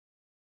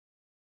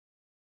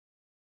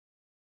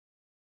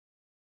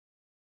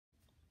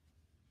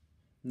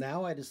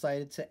Now I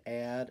decided to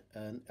add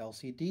an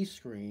LCD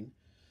screen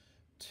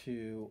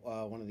to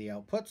one of the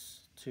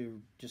outputs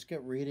to just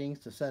get readings,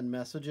 to send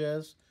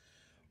messages.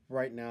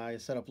 Right now I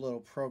set up a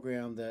little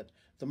program that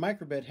the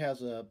Microbit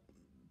has a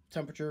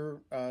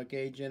temperature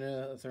gauge in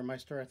it, a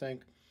thermistor I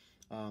think.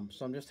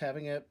 So I'm just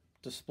having it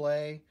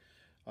display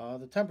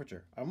the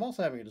temperature. I'm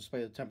also having it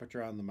display the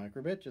temperature on the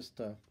Microbit just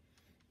to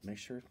make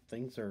sure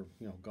things are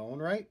going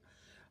right.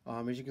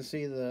 As you can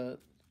see, the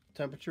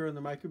temperature in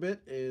the Microbit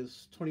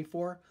is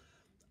 24.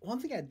 One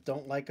thing I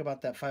don't like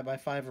about that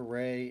 5x5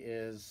 array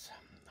is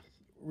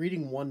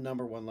reading one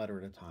number one letter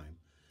at a time.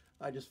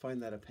 I just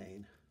find that a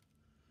pain.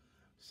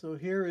 So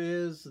here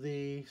is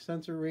the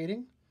sensor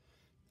reading,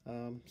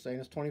 saying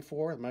it's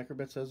 24. The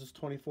Microbit says it's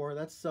 24.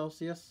 That's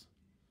Celsius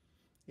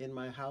in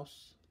my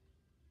house.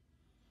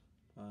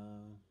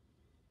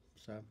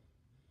 So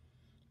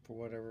for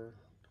whatever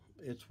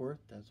it's worth,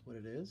 that's what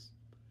it is.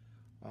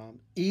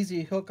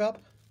 Easy hookup.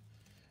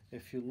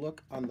 If you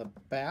look on the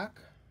back,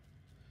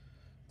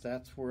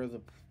 that's where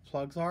the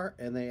plugs are,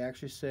 and they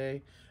actually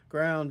say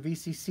ground,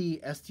 VCC,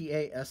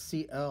 SDA,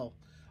 SCL.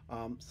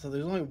 So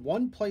there's only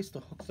one place to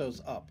hook those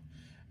up,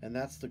 and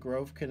that's the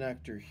Grove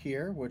connector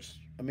here, which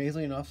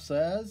amazingly enough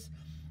says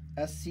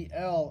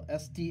SCL,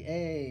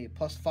 SDA,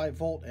 plus 5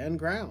 volt and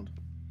ground.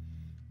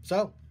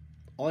 So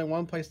only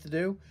one place to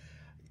do.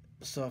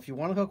 So if you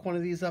want to hook one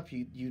of these up,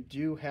 you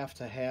do have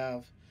to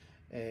have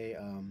a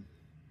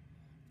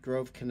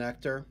Grove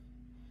connector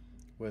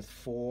with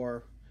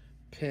 4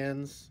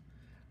 pins,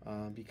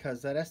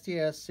 because that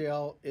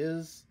SDA-SCL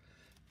is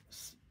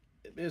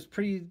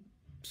pretty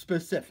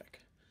specific.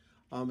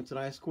 It's an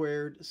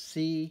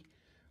I2C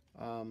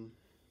kind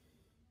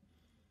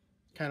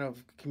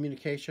of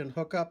communication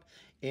hookup,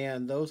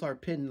 and those are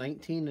pin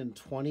 19 and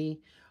 20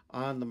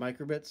 on the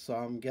Microbit. So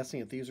I'm guessing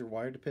that these are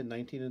wired to pin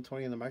 19 and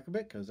 20 on the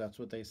Microbit, because that's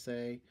what they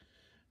say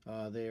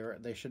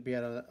they should be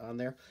on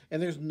there.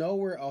 And there's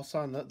nowhere else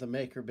on the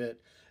Makerbit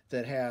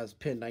that has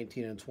pin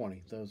 19 and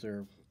 20. Those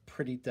are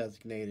pretty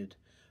designated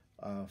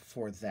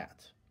for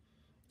that.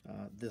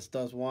 This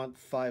does want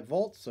 5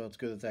 volts, so it's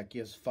good that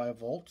gives 5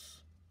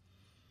 volts.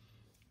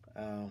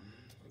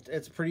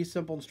 It's pretty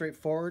simple and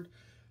straightforward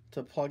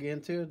to plug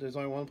into. There's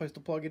only one place to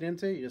plug it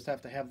into. You just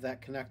have to have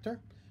that connector,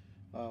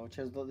 which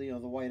has the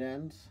white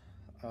ends.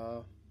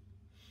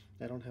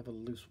 I don't have a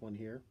loose one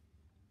here.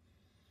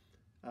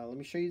 Let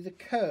me show you the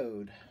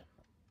code.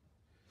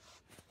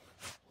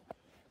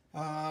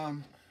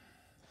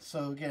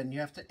 So again, you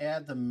have to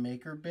add the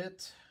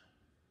Makerbit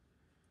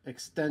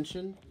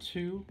extension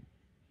to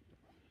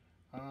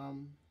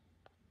the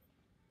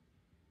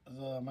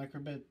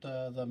Microbit,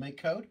 the make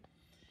code.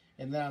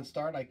 And then on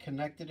start, I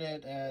connected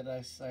it at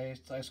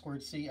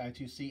I2C,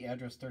 I2C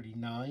address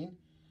 39.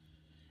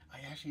 I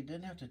actually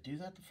didn't have to do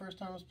that the first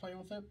time I was playing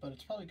with it, but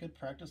it's probably good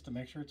practice to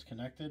make sure it's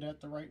connected at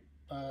the right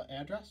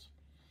address.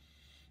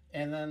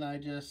 And then I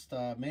just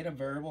made a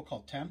variable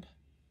called temp,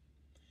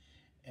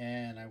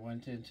 and I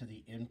went into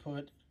the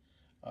input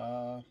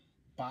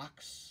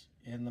box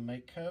in the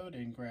make code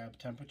and grabbed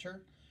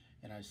temperature,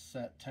 and I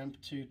set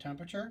temp to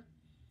temperature,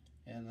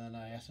 and then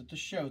I asked it to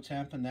show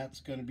temp, and that's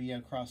going to be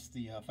across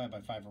the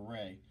 5x5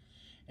 array.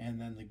 And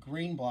then the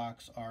green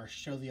blocks are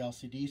show the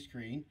LCD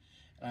screen,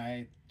 and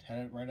I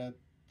had it write a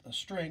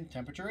string,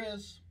 temperature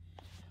is.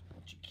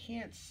 What you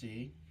can't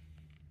see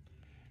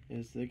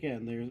is,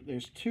 again,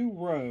 there's 2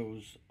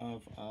 rows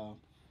of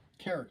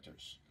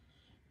characters,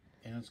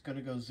 and it's going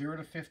to go 0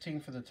 to 15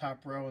 for the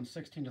top row and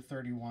 16 to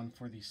 31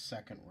 for the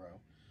second row.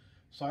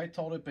 So I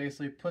told it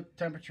basically put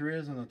temperature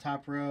is in the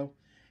top row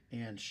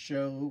and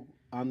show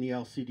on the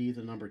LCD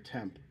the number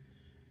temp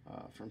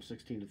from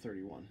 16 to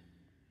 31.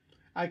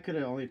 I could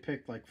have only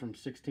picked like from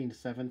 16 to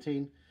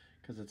 17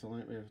 because it's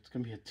going to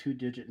be a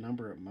 2-digit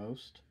number at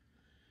most.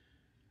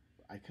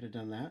 I could have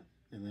done that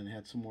and then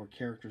had some more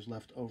characters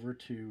left over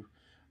to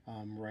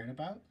write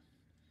about.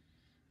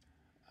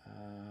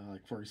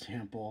 Like for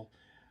example,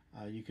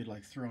 you could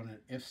like throw in an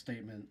if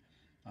statement.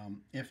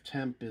 If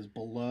temp is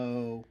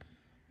below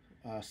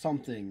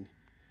something,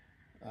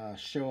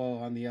 show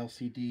on the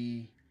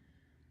LCD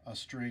a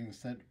string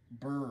set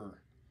burr,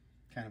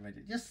 kind of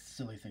idea. Just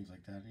silly things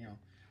like that,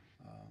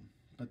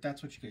 but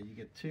that's what you get. You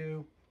get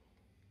 2.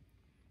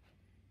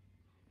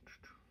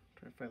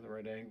 Try to find the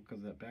right angle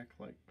because of that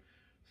backlight.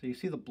 So you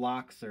see the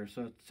blocks there.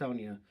 So it's telling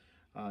you,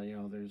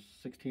 there's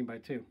 16 by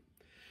 2.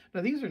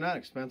 Now these are not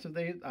expensive.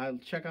 I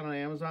check on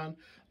Amazon.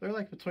 They're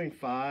like between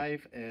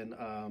 $5 and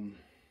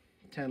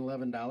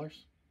 $10–11.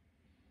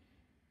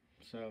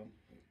 So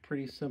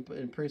pretty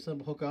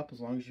simple hookup as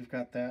long as you've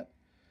got that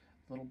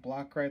little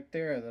block right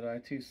there, that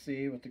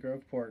I2C with the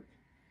Grove port,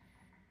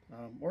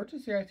 or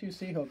just the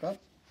I2C hookup.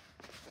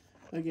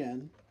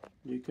 Again,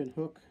 you can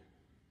hook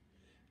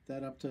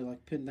that up to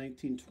like pin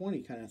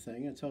 1920 kind of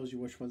thing. It tells you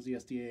which one's the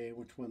SDA,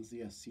 which one's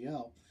the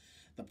SCL.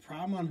 The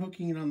problem on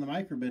hooking it on the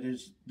Microbit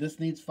is this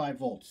needs 5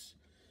 volts,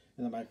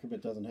 and the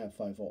Microbit doesn't have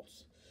 5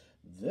 volts.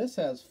 This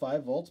has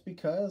 5 volts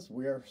because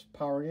we are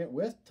powering it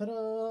with,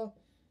 ta-da,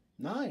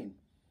 9.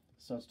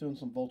 So it's doing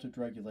some voltage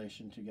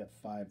regulation to get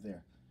 5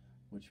 there.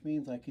 which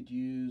means I could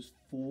use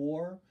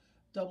 4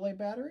 AA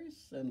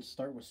batteries and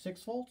start with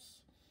 6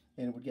 volts,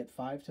 and it would get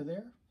 5 to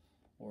there,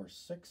 or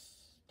 6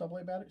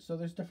 AA batteries. So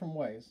there's different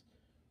ways.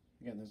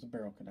 Again, there's a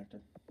barrel connector.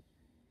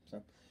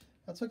 So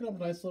that's hooking up a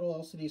nice little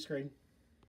LCD screen.